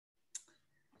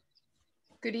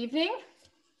Good evening.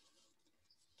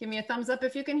 Give me a thumbs up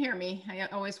if you can hear me. I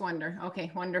always wonder.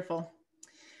 Okay, wonderful.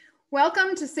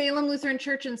 Welcome to Salem Lutheran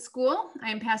Church and School. I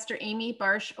am Pastor Amy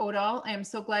Barsh Odahl. I am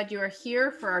so glad you are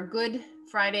here for our Good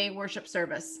Friday worship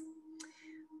service.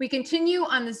 We continue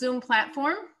on the Zoom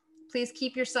platform. Please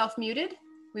keep yourself muted.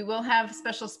 We will have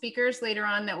special speakers later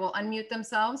on that will unmute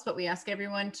themselves, but we ask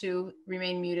everyone to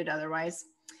remain muted otherwise.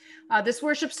 This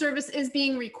worship service is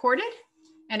being recorded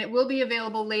and it will be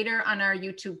available later on our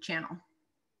YouTube channel.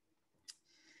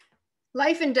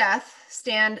 Life and death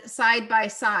stand side by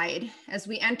side as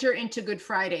we enter into Good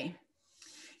Friday.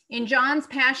 In John's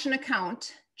Passion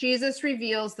account, Jesus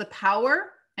reveals the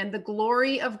power and the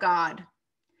glory of God,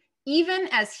 even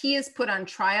as he is put on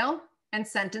trial and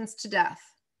sentenced to death.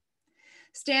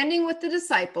 Standing with the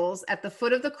disciples at the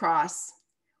foot of the cross,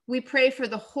 we pray for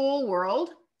the whole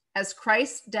world as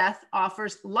Christ's death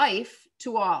offers life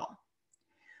to all.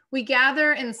 We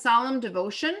gather in solemn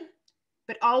devotion,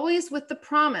 but always with the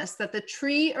promise that the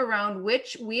tree around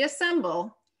which we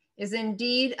assemble is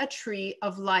indeed a tree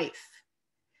of life.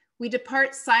 We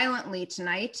depart silently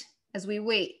tonight as we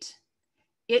wait.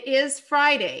 It is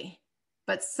Friday,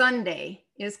 but Sunday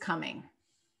is coming.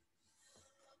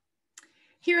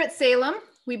 Here at Salem,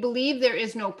 we believe there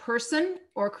is no person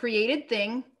or created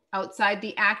thing outside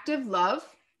the active love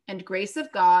and grace of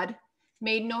God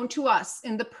made known to us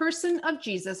in the person of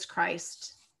Jesus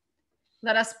Christ.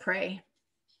 Let us pray.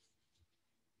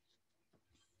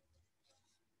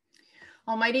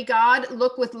 Almighty God,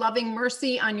 look with loving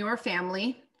mercy on your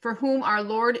family, for whom our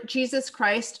Lord Jesus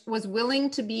Christ was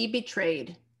willing to be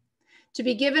betrayed, to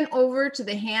be given over to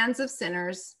the hands of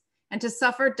sinners, and to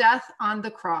suffer death on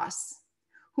the cross,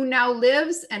 who now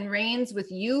lives and reigns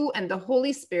with you and the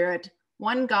Holy Spirit,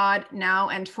 one God, now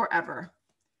and forever.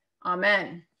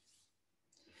 Amen.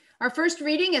 Our first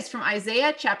reading is from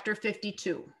Isaiah chapter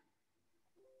 52.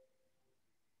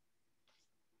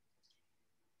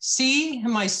 See,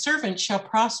 my servant shall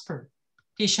prosper.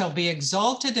 He shall be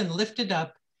exalted and lifted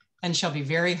up and shall be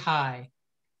very high.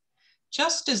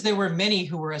 Just as there were many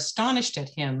who were astonished at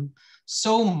him,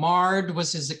 so marred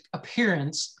was his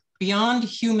appearance beyond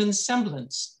human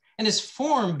semblance and his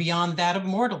form beyond that of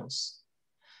mortals.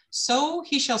 So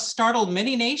he shall startle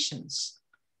many nations.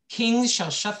 Kings shall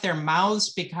shut their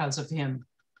mouths because of him.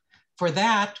 For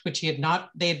that which they had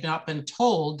not been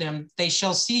told them, they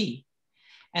shall see,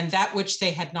 and that which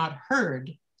they had not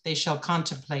heard, they shall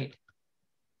contemplate.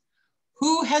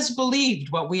 Who has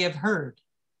believed what we have heard?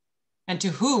 And to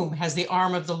whom has the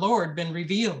arm of the Lord been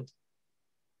revealed?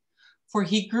 For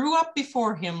he grew up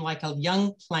before him like a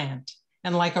young plant,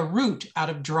 and like a root out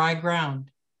of dry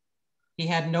ground. He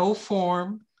had no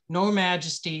form, nor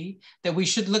majesty, that we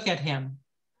should look at him.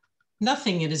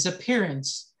 Nothing in his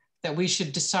appearance that we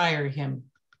should desire him.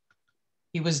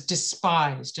 He was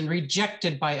despised and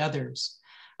rejected by others,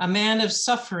 a man of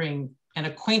suffering and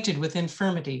acquainted with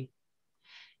infirmity.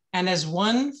 And as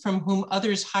one from whom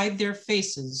others hide their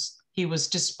faces, he was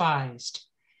despised,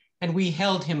 and we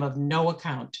held him of no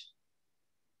account.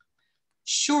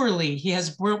 Surely he has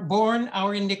borne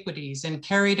our iniquities and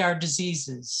carried our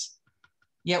diseases,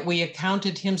 yet we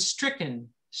accounted him stricken,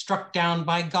 struck down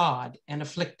by God, and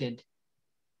afflicted.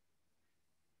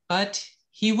 But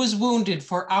he was wounded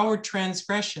for our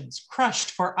transgressions,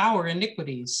 crushed for our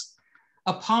iniquities.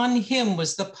 Upon him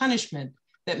was the punishment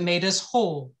that made us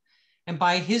whole, and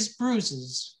by his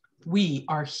bruises we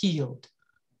are healed.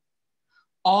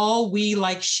 All we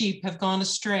like sheep have gone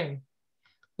astray.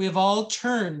 We have all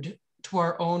turned to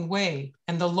our own way,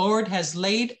 and the Lord has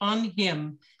laid on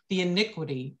him the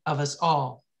iniquity of us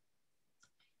all.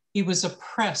 He was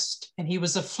oppressed and he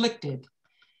was afflicted,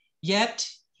 yet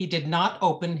he did not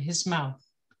open his mouth.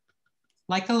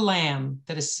 Like a lamb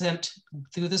that is sent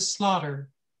through the slaughter,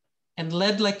 and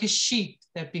led like a sheep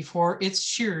that before its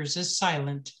shearers is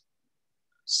silent,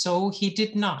 so he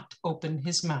did not open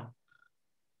his mouth.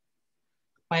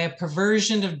 By a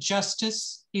perversion of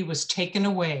justice, he was taken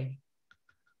away.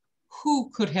 Who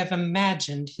could have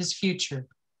imagined his future?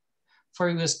 For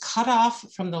he was cut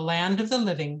off from the land of the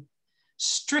living,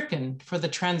 stricken for the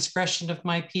transgression of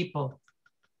my people.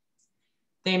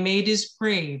 They made his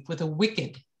grave with the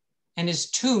wicked and his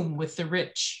tomb with the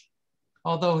rich,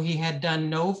 although he had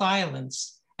done no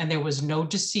violence and there was no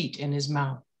deceit in his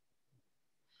mouth.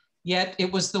 Yet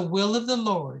it was the will of the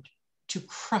Lord to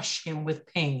crush him with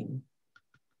pain.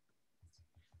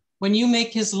 When you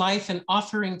make his life an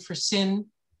offering for sin,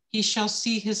 he shall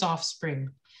see his offspring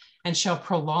and shall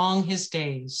prolong his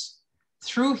days.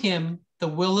 Through him, the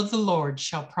will of the Lord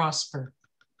shall prosper.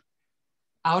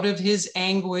 Out of his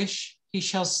anguish, he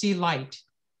shall see light.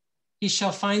 He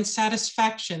shall find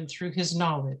satisfaction through his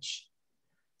knowledge.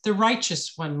 The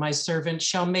righteous one, my servant,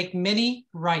 shall make many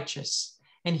righteous,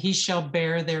 and he shall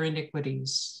bear their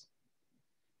iniquities.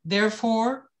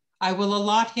 Therefore, I will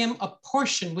allot him a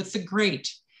portion with the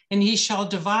great, and he shall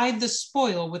divide the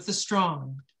spoil with the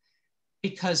strong,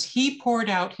 because he poured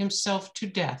out himself to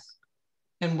death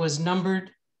and was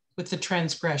numbered with the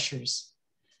transgressors.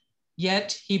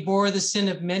 Yet he bore the sin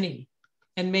of many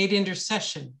and made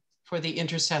intercession for the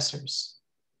intercessors.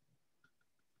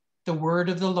 The word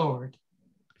of the Lord.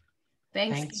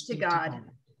 Thanks be to God.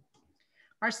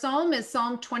 Our psalm is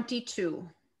Psalm 22.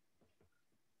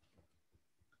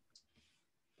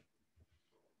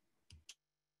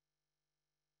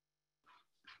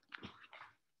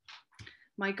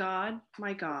 My God,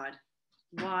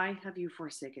 why have you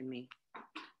forsaken me?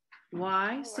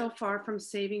 Why so far from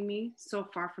saving me, so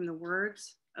far from the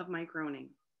words of my groaning?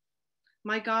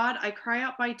 My God, I cry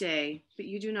out by day, but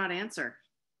you do not answer.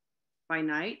 By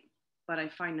night, but I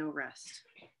find no rest.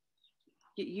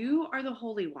 Yet you are the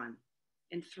Holy One,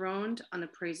 enthroned on the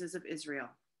praises of Israel.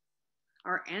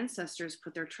 Our ancestors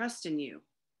put their trust in you.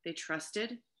 They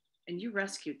trusted, and you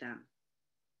rescued them.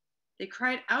 They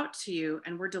cried out to you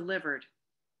and were delivered.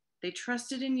 They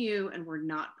trusted in you and were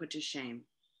not put to shame.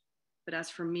 But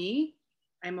as for me,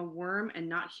 I am a worm and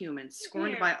not human,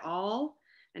 scorned by all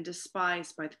and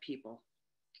despised by the people.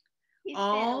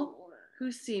 All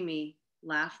who see me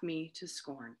laugh me to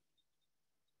scorn.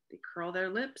 They curl their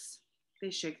lips, they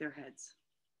shake their heads.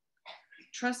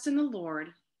 Trust in the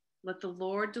Lord, let the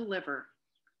Lord deliver.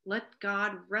 Let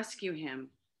God rescue him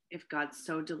if God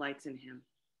so delights in him.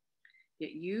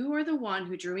 Yet you are the one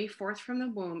who drew me forth from the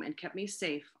womb and kept me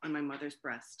safe on my mother's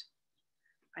breast.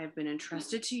 I have been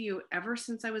entrusted to you ever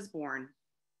since I was born.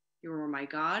 You were my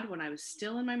God when I was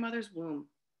still in my mother's womb.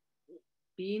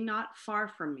 Be not far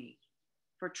from me,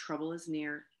 for trouble is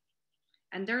near,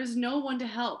 and there is no one to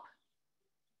help.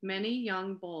 Many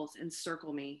young bulls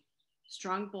encircle me.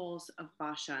 Strong bulls of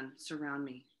Bashan surround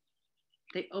me.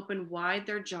 They open wide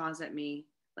their jaws at me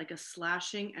like a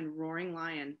slashing and roaring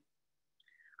lion.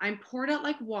 I'm poured out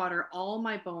like water. All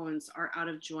my bones are out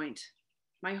of joint.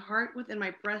 My heart within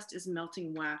my breast is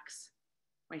melting wax.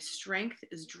 My strength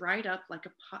is dried up like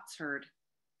a potsherd.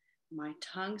 My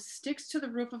tongue sticks to the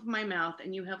roof of my mouth,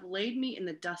 and you have laid me in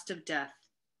the dust of death.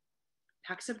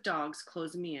 Packs of dogs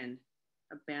close me in.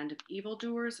 A band of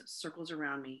evildoers circles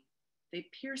around me. They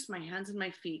pierce my hands and my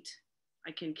feet.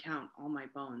 I can count all my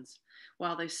bones,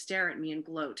 while they stare at me and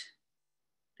gloat.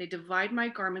 They divide my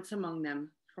garments among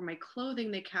them. For my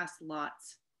clothing they cast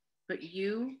lots. But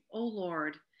you, O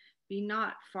Lord, be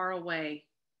not far away.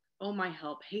 O my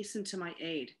help, hasten to my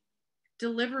aid.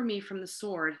 Deliver me from the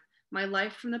sword, my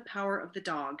life from the power of the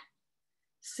dog.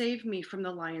 Save me from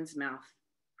the lion's mouth.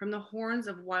 From the horns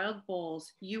of wild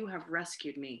bulls you have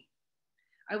rescued me.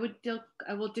 I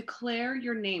will declare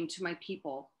your name to my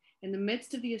people. In the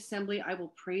midst of the assembly I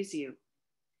will praise you.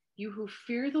 You who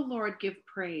fear the Lord give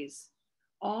praise.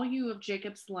 All you of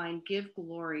Jacob's line give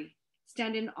glory.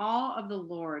 Stand in awe of the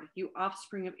Lord, you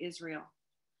offspring of Israel.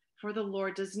 For the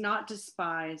Lord does not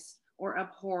despise or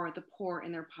abhor the poor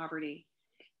in their poverty.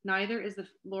 Neither is the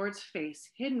Lord's face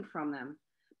hidden from them.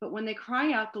 But when they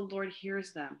cry out, the Lord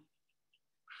hears them.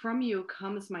 From you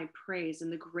comes my praise in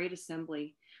the great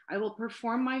assembly. I will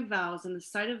perform my vows in the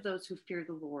sight of those who fear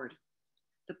the Lord.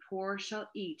 The poor shall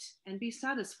eat and be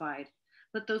satisfied.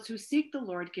 Let those who seek the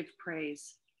Lord give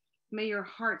praise. May your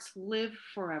hearts live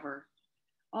forever.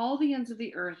 All the ends of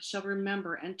the earth shall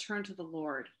remember and turn to the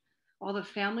Lord. All the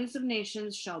families of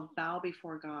nations shall bow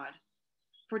before God.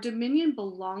 For dominion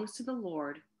belongs to the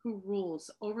Lord, who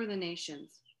rules over the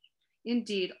nations.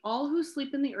 Indeed, all who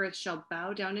sleep in the earth shall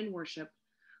bow down in worship.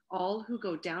 All who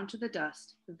go down to the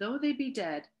dust, though they be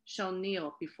dead, shall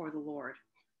kneel before the Lord.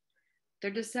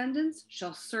 Their descendants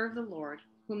shall serve the Lord,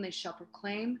 whom they shall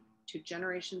proclaim to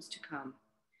generations to come.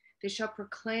 They shall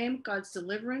proclaim God's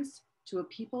deliverance to a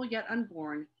people yet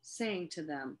unborn, saying to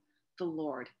them, the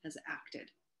Lord has acted.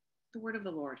 The word of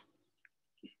the Lord.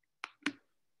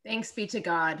 Thanks be to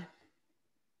God.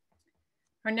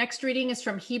 Our next reading is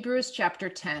from Hebrews chapter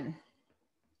 10.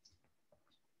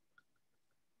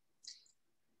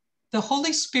 The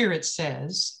Holy Spirit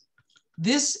says,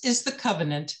 "This is the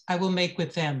covenant I will make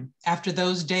with them after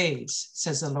those days,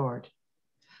 says the Lord.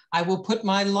 I will put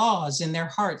my laws in their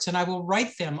hearts and I will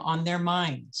write them on their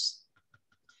minds."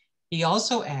 He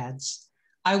also adds,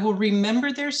 "I will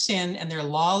remember their sin and their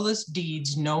lawless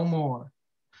deeds no more.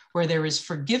 Where there is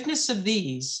forgiveness of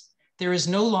these, there is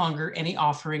no longer any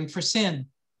offering for sin."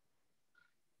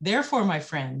 Therefore, my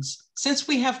friends, since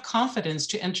we have confidence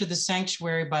to enter the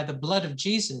sanctuary by the blood of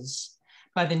Jesus,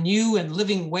 by the new and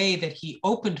living way that he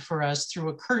opened for us through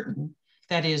a curtain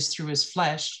that is, through his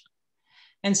flesh.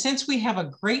 And since we have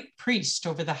a great priest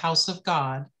over the house of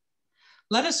God,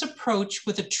 let us approach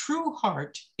with a true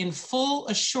heart in full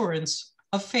assurance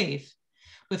of faith,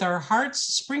 with our hearts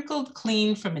sprinkled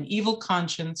clean from an evil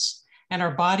conscience and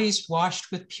our bodies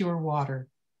washed with pure water.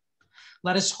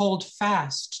 Let us hold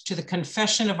fast to the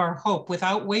confession of our hope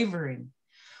without wavering,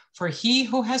 for he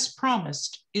who has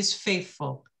promised is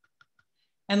faithful.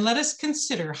 And let us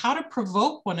consider how to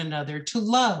provoke one another to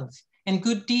love and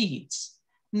good deeds,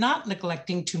 not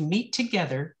neglecting to meet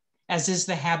together, as is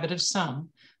the habit of some,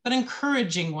 but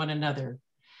encouraging one another,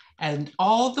 and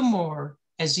all the more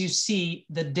as you see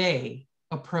the day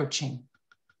approaching.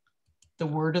 The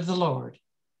word of the Lord.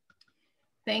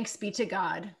 Thanks be to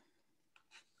God.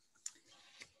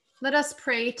 Let us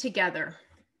pray together.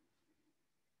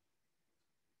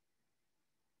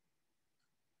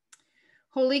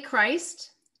 Holy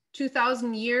Christ,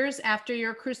 2,000 years after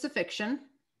your crucifixion,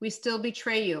 we still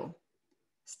betray you,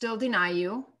 still deny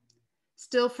you,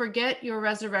 still forget your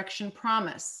resurrection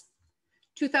promise.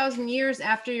 2,000 years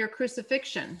after your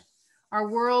crucifixion, our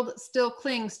world still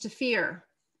clings to fear,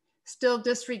 still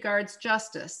disregards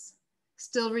justice,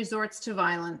 still resorts to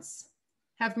violence.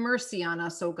 Have mercy on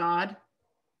us, O God.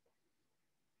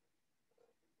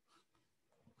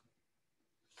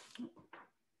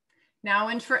 Now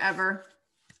and forever.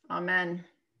 Amen.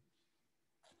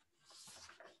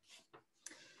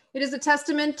 It is a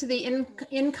testament to the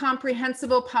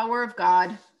incomprehensible power of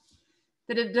God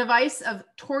that a device of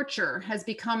torture has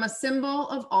become a symbol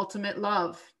of ultimate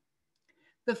love.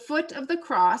 The foot of the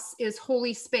cross is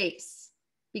holy space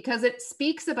because it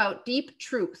speaks about deep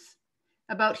truth,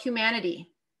 about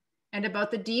humanity, and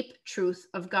about the deep truth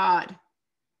of God.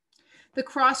 The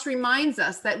cross reminds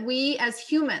us that we as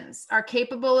humans are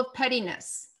capable of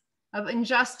pettiness, of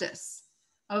injustice,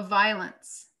 of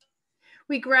violence.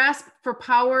 We grasp for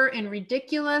power in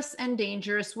ridiculous and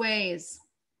dangerous ways.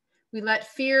 We let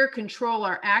fear control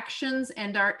our actions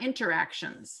and our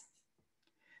interactions.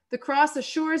 The cross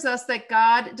assures us that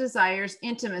God desires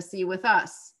intimacy with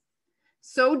us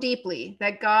so deeply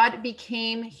that God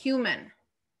became human.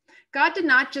 God did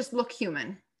not just look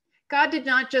human. God did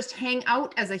not just hang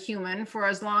out as a human for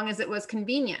as long as it was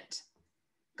convenient.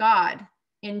 God,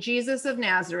 in Jesus of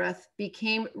Nazareth,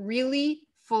 became really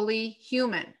fully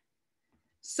human,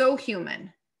 so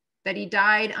human that he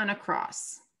died on a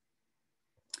cross.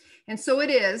 And so it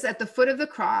is at the foot of the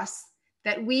cross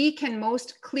that we can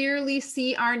most clearly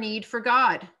see our need for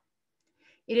God.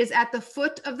 It is at the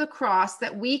foot of the cross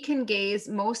that we can gaze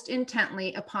most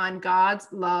intently upon God's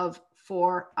love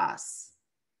for us.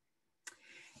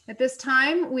 At this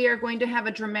time, we are going to have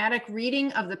a dramatic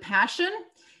reading of the Passion.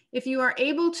 If you are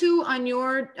able to, on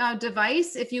your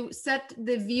device, if you set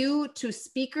the view to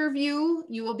speaker view,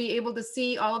 you will be able to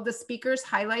see all of the speakers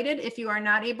highlighted. If you are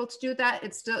not able to do that,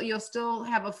 you'll still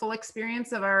have a full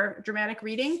experience of our dramatic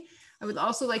reading. I would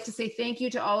also like to say thank you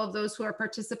to all of those who are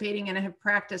participating and have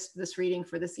practiced this reading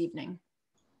for this evening.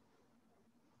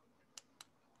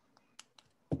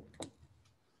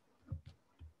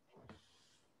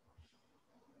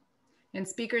 And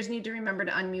speakers need to remember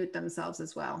to unmute themselves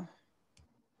as well.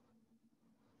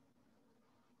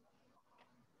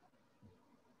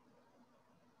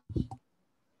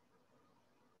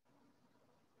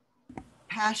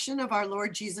 Passion of our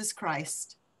Lord Jesus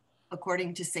Christ,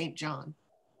 according to St. John.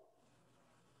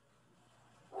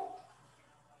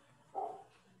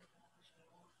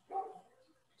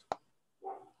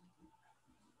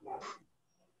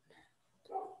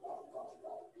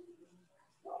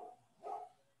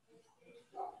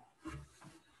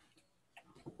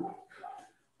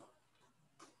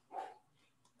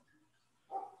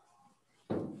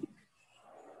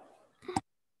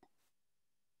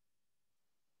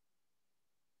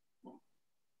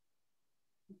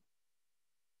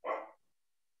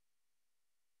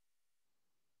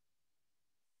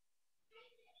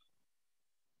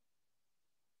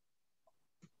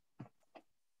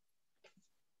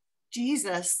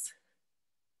 Jesus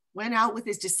went out with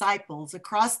his disciples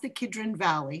across the Kidron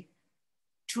Valley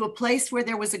to a place where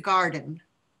there was a garden,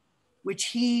 which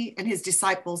he and his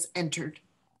disciples entered.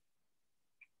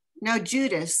 Now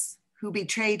Judas, who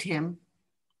betrayed him,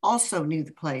 also knew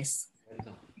the place,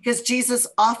 because Jesus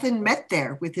often met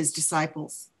there with his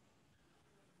disciples.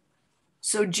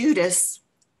 So Judas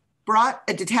brought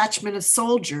a detachment of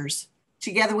soldiers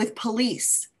together with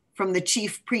police from the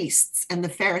chief priests and the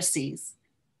Pharisees.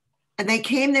 And they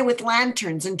came there with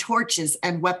lanterns and torches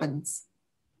and weapons.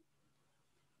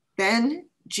 Then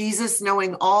Jesus,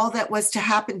 knowing all that was to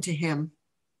happen to him,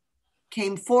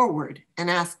 came forward and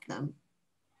asked them,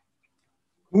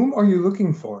 "Whom are you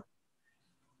looking for?"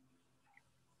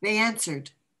 They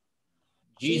answered,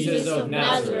 Jesus of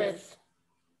Nazareth.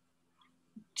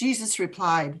 Jesus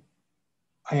replied,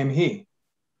 I am he.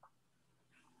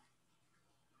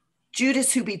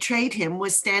 Judas, who betrayed him,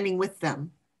 was standing with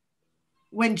them.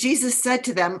 When Jesus said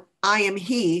to them, I am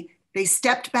he, they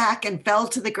stepped back and fell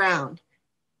to the ground.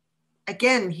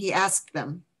 Again, he asked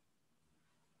them,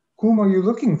 Whom are you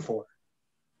looking for?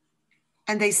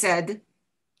 And they said,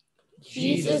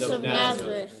 Jesus of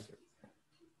Nazareth.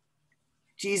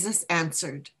 Jesus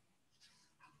answered,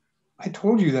 I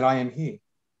told you that I am he.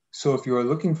 So if you are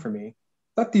looking for me,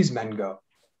 let these men go.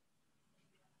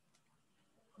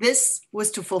 This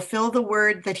was to fulfill the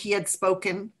word that he had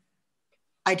spoken.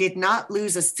 I did not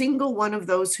lose a single one of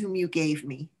those whom you gave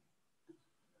me.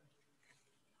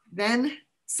 Then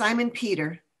Simon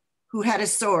Peter, who had a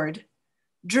sword,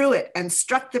 drew it and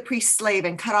struck the priest's slave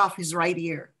and cut off his right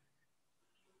ear.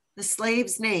 The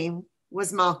slave's name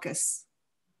was Malchus.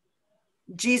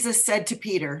 Jesus said to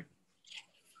Peter,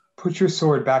 Put your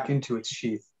sword back into its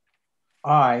sheath.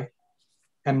 Am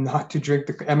I not to drink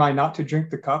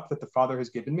the cup that the Father has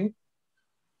given me?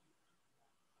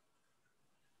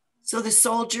 So the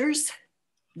soldiers,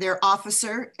 their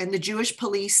officer, and the Jewish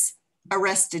police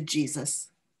arrested Jesus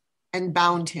and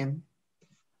bound him.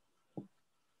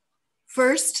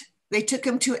 First, they took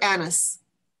him to Annas,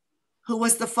 who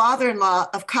was the father-in-law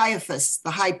of Caiaphas,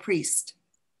 the high priest.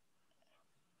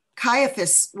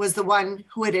 Caiaphas was the one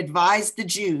who had advised the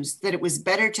Jews that it was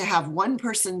better to have one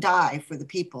person die for the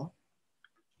people.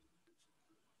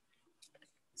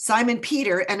 Simon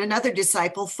Peter and another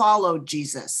disciple followed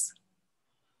Jesus.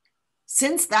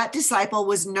 Since that disciple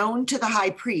was known to the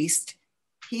high priest,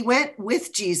 he went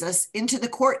with Jesus into the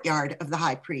courtyard of the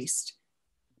high priest.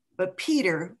 But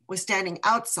Peter was standing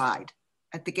outside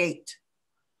at the gate.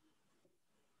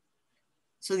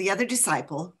 So the other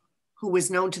disciple, who was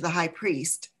known to the high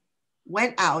priest,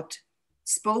 went out,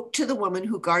 spoke to the woman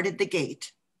who guarded the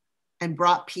gate, and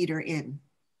brought Peter in.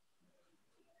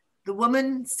 The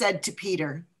woman said to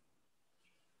Peter,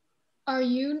 Are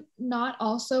you not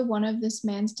also one of this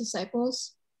man's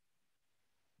disciples?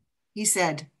 He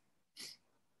said,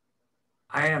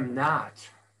 I am not.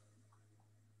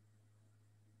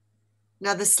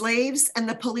 Now the slaves and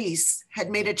the police had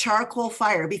made a charcoal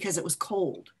fire because it was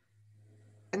cold,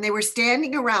 and they were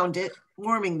standing around it,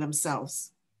 warming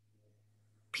themselves.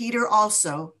 Peter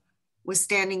also was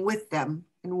standing with them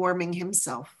and warming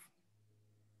himself.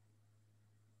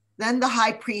 Then the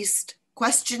high priest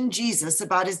questioned Jesus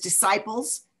about his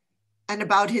disciples and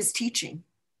about his teaching.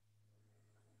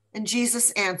 And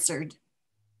Jesus answered,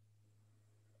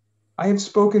 I have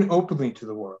spoken openly to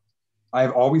the world. I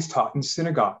have always taught in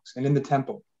synagogues and in the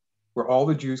temple, where all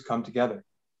the Jews come together.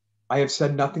 I have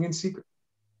said nothing in secret.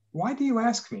 Why do you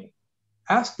ask me?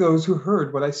 Ask those who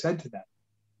heard what I said to them.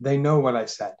 They know what I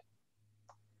said.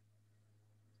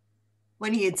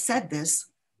 When he had said this,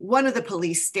 one of the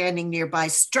police standing nearby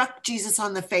struck Jesus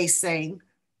on the face, saying,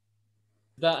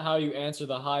 Is that how you answer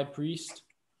the high priest?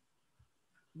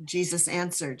 Jesus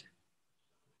answered,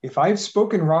 If I have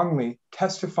spoken wrongly,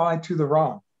 testify to the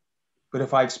wrong. But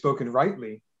if I have spoken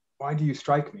rightly, why do you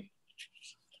strike me?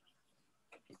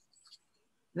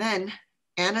 Then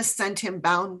Annas sent him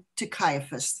bound to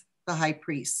Caiaphas, the high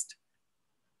priest.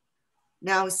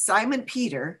 Now Simon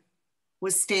Peter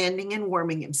was standing and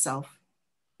warming himself.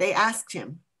 They asked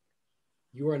him,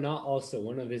 You are not also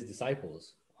one of his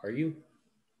disciples, are you?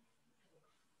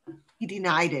 He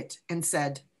denied it and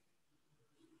said,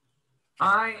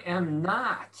 I am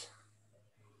not.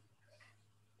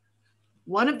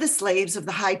 One of the slaves of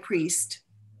the high priest,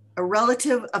 a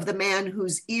relative of the man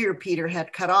whose ear Peter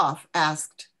had cut off,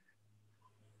 asked,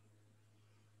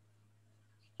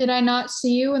 Did I not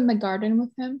see you in the garden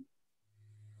with him?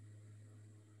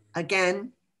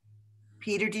 Again,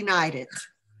 Peter denied it.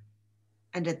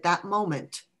 And at that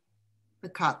moment, the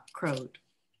cock crowed.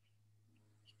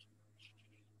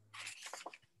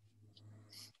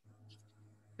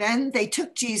 Then they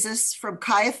took Jesus from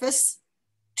Caiaphas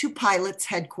to Pilate's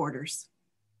headquarters.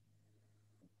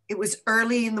 It was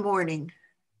early in the morning.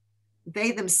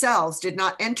 They themselves did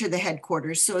not enter the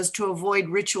headquarters so as to avoid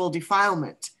ritual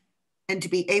defilement and to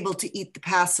be able to eat the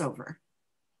Passover.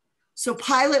 So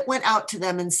Pilate went out to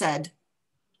them and said,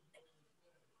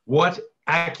 What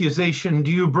accusation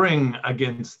do you bring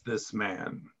against this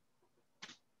man?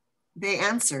 They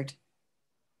answered,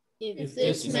 If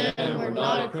this man were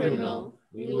not a criminal,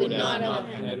 we would not have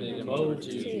handed him over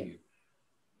to you.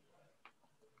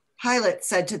 Pilate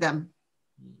said to them,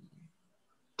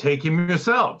 Take him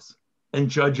yourselves and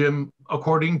judge him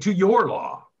according to your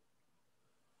law.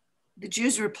 The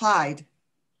Jews replied,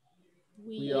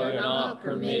 We are not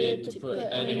permitted to put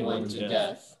anyone to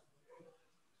death.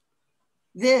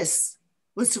 This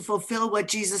was to fulfill what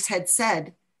Jesus had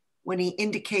said when he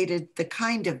indicated the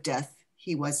kind of death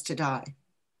he was to die.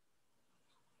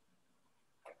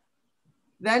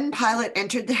 Then Pilate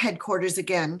entered the headquarters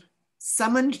again,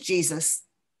 summoned Jesus,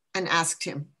 and asked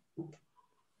him,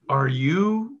 "Are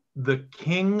you the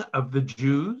King of the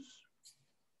Jews?"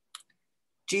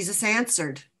 Jesus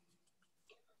answered,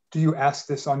 "Do you ask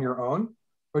this on your own,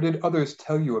 or did others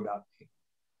tell you about me?"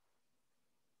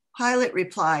 Pilate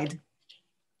replied,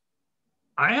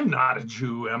 "I am not a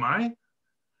Jew, am I?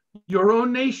 Your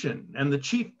own nation and the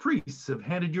chief priests have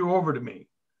handed you over to me.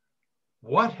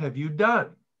 What have you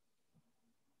done?"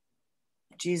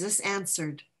 Jesus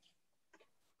answered,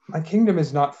 "My kingdom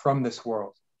is not from this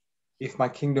world. If my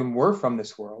kingdom were from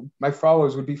this world, my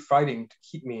followers would be fighting to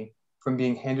keep me from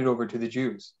being handed over to the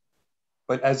Jews.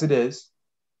 But as it is,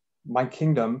 my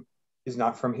kingdom is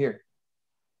not from here."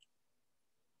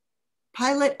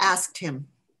 Pilate asked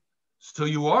him, "So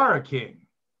you are a king?"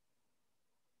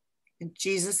 and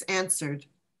Jesus answered,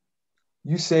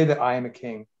 "You say that I am a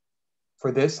king.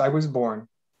 For this I was born,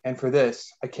 and for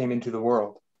this I came into the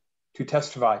world, to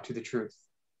testify to the truth.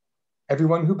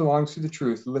 Everyone who belongs to the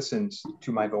truth listens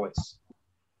to my voice."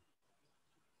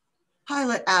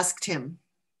 Pilate asked him,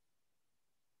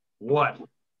 "What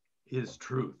is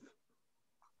truth?"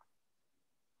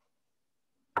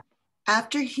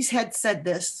 After he had said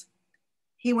this,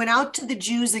 he went out to the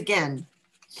Jews again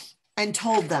and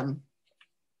told them,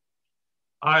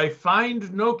 "I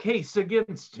find no case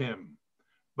against him,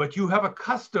 but you have a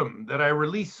custom that I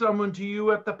release someone to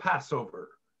you at the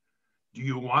Passover. Do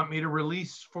you want me to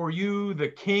release for you the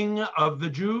King of the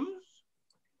Jews?"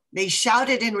 They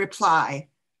shouted in reply,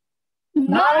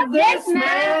 "Not this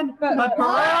man, but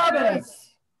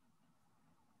Barabbas!"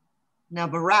 Now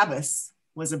Barabbas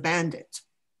was a bandit.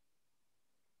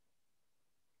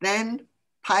 Then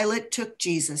Pilate took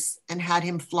Jesus and had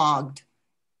him flogged.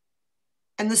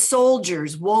 And the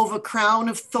soldiers wove a crown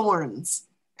of thorns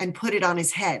and put it on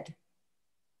his head.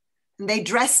 And they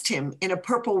dressed him in a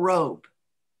purple robe.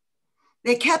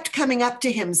 They kept coming up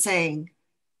to him saying,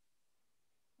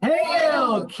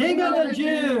 "Hail, King of the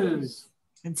Jews!"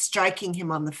 and striking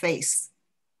him on the face.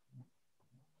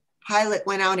 Pilate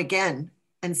went out again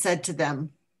and said to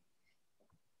them,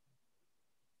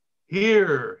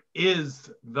 "Here is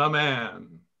the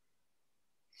man."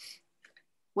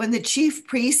 When the chief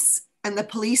priests and the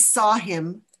police saw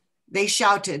him, they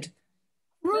shouted,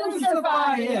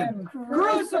 "Crucify him!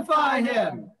 Crucify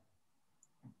him!"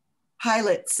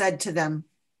 Pilate said to them,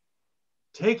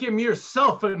 "Take him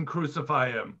yourself and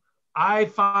crucify him. I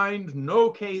find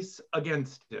no case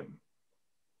against him."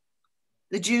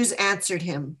 The Jews answered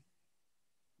him,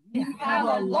 "We have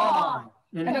a law,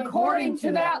 and according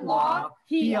to that law,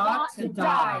 he ought to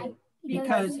die,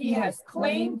 because he has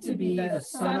claimed to be the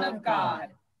Son of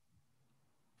God."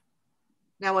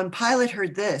 Now when Pilate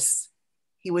heard this,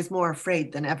 he was more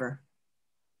afraid than ever.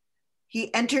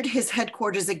 He entered his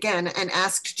headquarters again and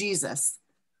asked Jesus,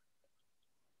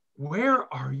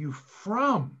 "Where are you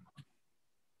from?"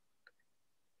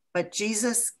 But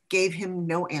Jesus gave him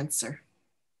no answer.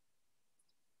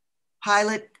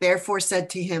 Pilate therefore said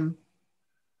to him,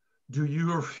 "Do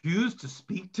you refuse to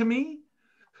speak to me?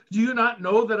 Do you not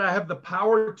know that I have the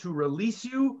power to release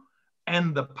you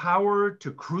and the power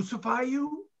to crucify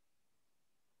you?"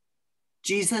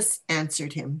 Jesus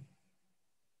answered him,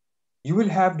 "You would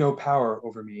have no power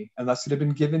over me unless it had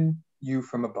been given you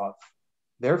from above.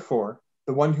 Therefore,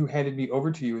 the one who handed me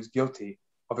over to you is guilty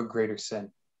of a greater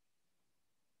sin."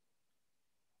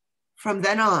 From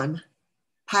then on,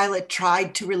 Pilate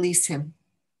tried to release him,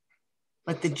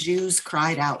 but the Jews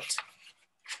cried out,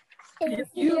 "If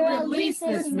you release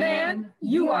this man,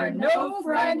 you are no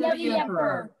friend of the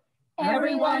emperor.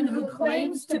 Everyone who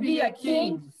claims to be a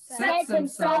king sets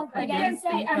himself against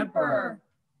the emperor."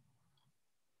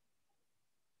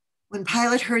 When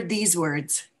Pilate heard these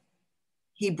words,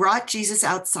 he brought Jesus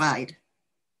outside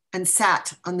and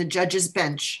sat on the judge's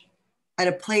bench at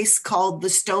a place called the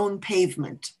Stone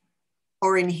Pavement,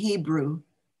 or in Hebrew,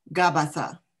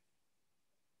 Gabbatha.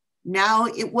 Now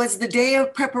it was the day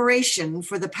of preparation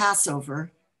for the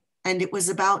Passover, and it was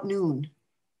about noon.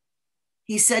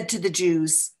 He said to the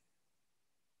Jews,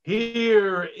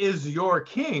 "Here is your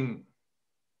king."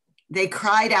 They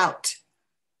cried out,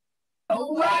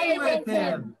 "Away with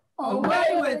him!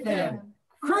 Away with him!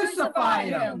 Crucify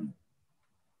him!"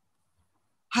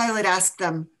 Pilate asked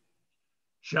them,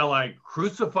 "Shall I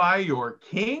crucify your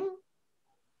king?"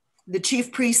 The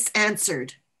chief priests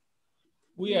answered,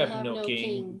 We have no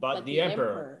king but the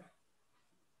emperor.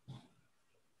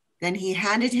 Then he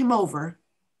handed him over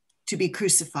to be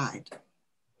crucified.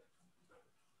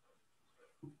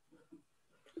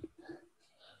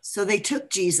 So they took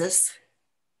Jesus,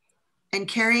 and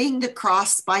carrying the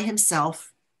cross by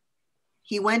himself,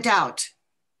 he went out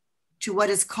to what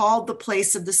is called the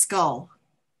place of the skull,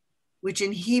 which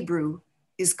in Hebrew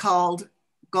is called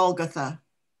Golgotha.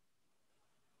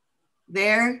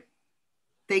 There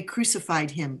they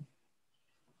crucified him,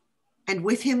 and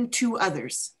with him 2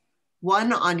 others,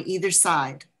 one on either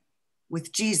side,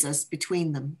 with Jesus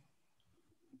between them.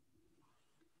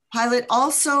 Pilate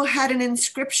also had an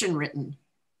inscription written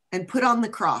and put on the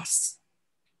cross.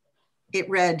 It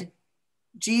read,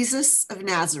 "Jesus of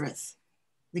Nazareth,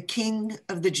 the King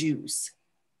of the Jews."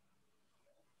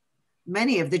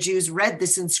 Many of the Jews read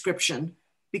this inscription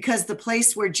because the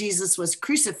place where Jesus was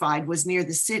crucified was near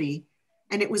the city,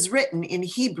 and it was written in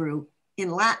Hebrew,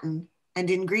 in Latin, and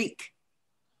in Greek.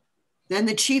 Then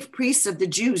the chief priests of the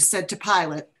Jews said to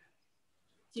Pilate,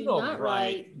 "Do not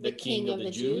write the King of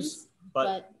the Jews,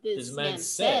 but this man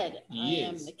said,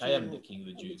 I am the King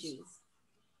of the Jews."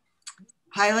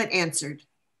 Pilate answered,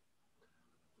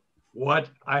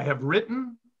 "What I have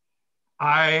written,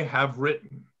 I have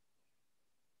written."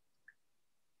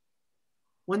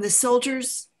 When the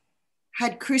soldiers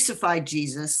had crucified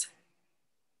Jesus,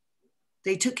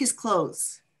 they took his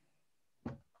clothes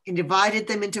and divided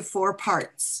them into 4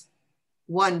 parts,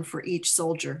 1 for each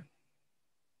soldier.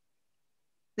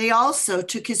 They also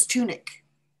took his tunic.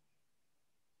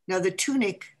 Now the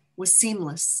tunic was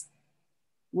seamless,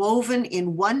 woven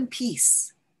in 1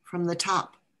 piece from the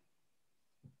top.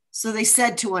 So they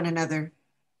said to one another,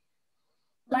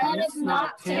 "Let us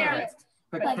not tear it,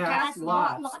 but cast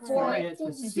lots for it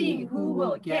to see who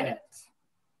will get it."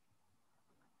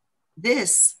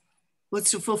 This was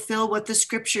to fulfill what the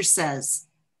scripture says.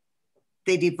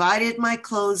 They divided my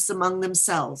clothes among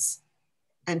themselves,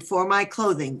 and for my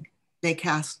clothing they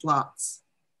cast lots.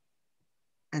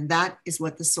 And that is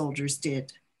what the soldiers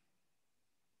did.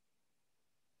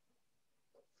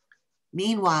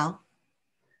 Meanwhile,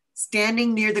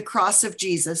 standing near the cross of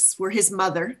Jesus were his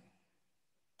mother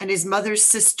and his mother's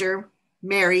sister,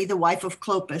 Mary, the wife of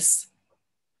Clopas,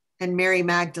 and Mary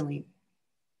Magdalene.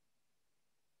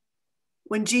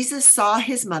 When Jesus saw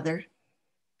his mother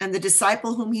and the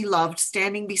disciple whom he loved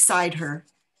standing beside her,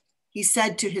 he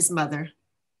said to his mother,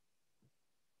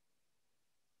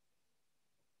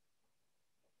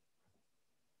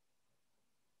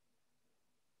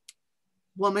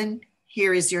 "Woman,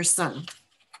 here is your son."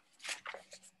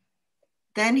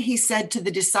 Then he said to the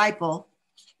disciple,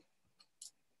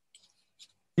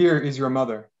 "Here is your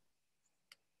mother."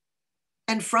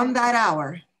 And from that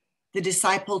hour, the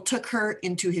disciple took her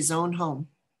into his own home.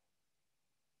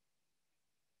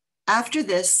 After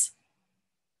this,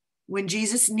 when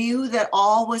Jesus knew that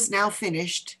all was now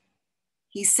finished,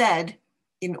 he said,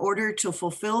 in order to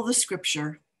fulfill the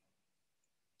scripture,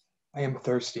 "I am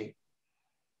thirsty."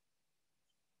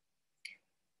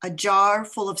 A jar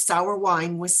full of sour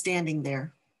wine was standing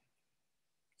there.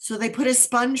 So they put a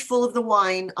sponge full of the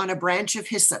wine on a branch of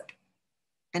hyssop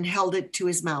and held it to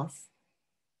his mouth.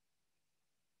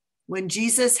 When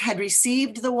Jesus had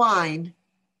received the wine,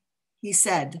 he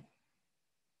said,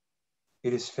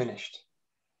 "It is finished."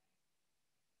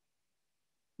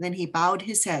 Then he bowed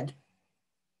his head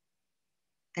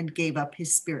and gave up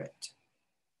his spirit.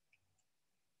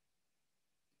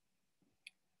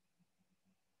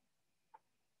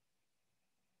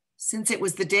 Since it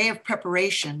was the day of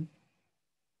preparation,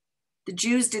 the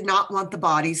Jews did not want the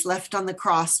bodies left on the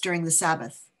cross during the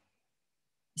Sabbath,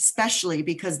 especially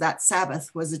because that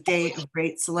Sabbath was a day of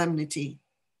great solemnity.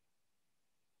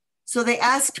 So they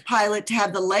asked Pilate to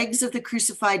have the legs of the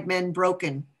crucified men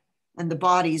broken and the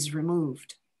bodies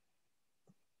removed.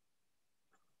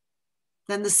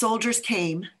 Then the soldiers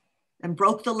came and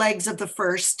broke the legs of the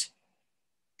first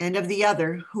and of the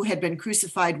other who had been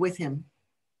crucified with him.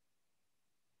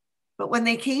 But when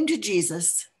they came to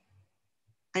Jesus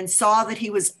and saw that he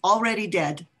was already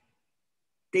dead,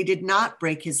 they did not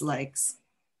break his legs.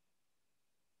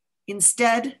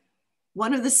 Instead,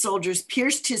 one of the soldiers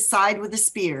pierced his side with a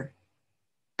spear,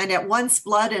 and at once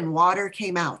blood and water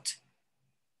came out.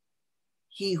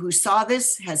 He who saw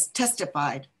this has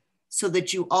testified, so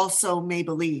that you also may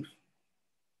believe.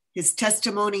 His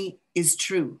testimony is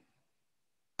true,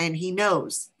 and he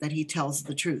knows that he tells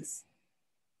the truth.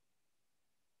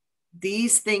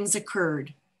 These things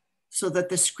occurred so that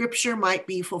the scripture might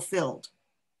be fulfilled.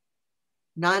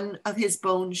 None of his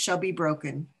bones shall be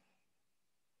broken.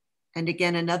 And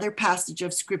again, another passage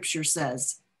of scripture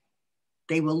says,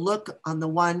 they will look on the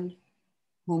one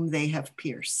whom they have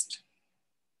pierced.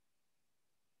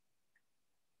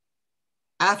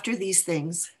 After these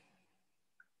things,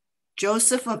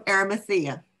 Joseph of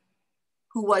Arimathea,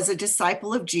 who was a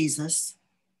disciple of Jesus,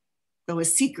 though a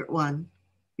secret one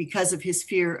because of his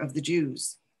fear of the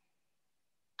Jews,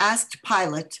 asked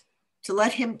Pilate to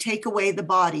let him take away the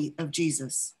body of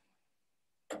Jesus.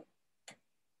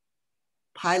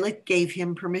 Pilate gave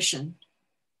him permission,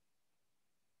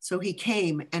 so he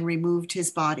came and removed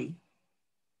his body.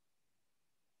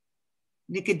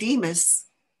 Nicodemus,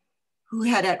 who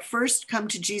had at first come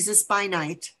to Jesus by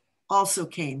night, also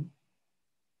came,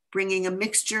 bringing a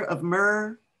mixture of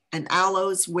myrrh and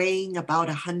aloes weighing about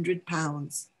 100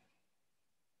 pounds.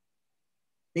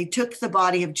 They took the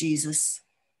body of Jesus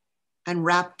and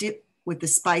wrapped it with the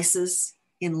spices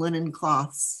in linen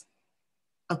cloths,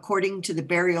 according to the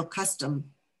burial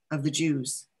custom of the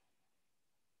Jews.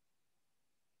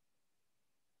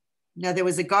 Now there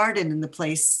was a garden in the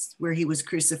place where he was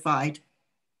crucified,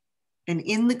 and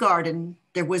in the garden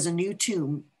there was a new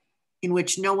tomb in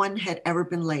which no one had ever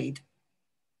been laid.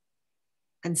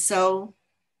 And so,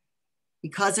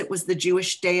 because it was the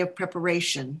Jewish day of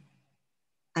preparation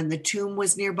and the tomb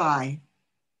was nearby,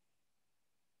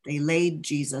 they laid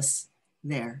Jesus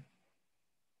there.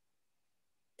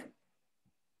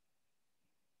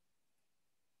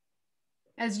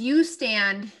 As you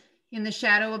stand in the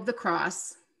shadow of the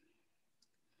cross,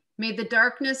 may the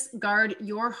darkness guard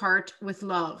your heart with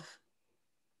love.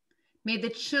 May the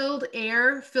chilled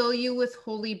air fill you with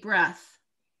holy breath.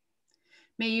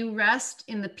 May you rest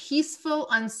in the peaceful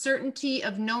uncertainty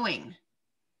of knowing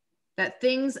that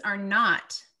things are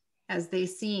not as they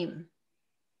seem.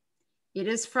 It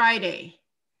is Friday,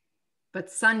 but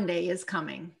Sunday is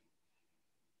coming.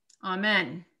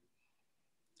 Amen.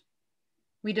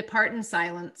 We depart in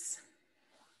silence.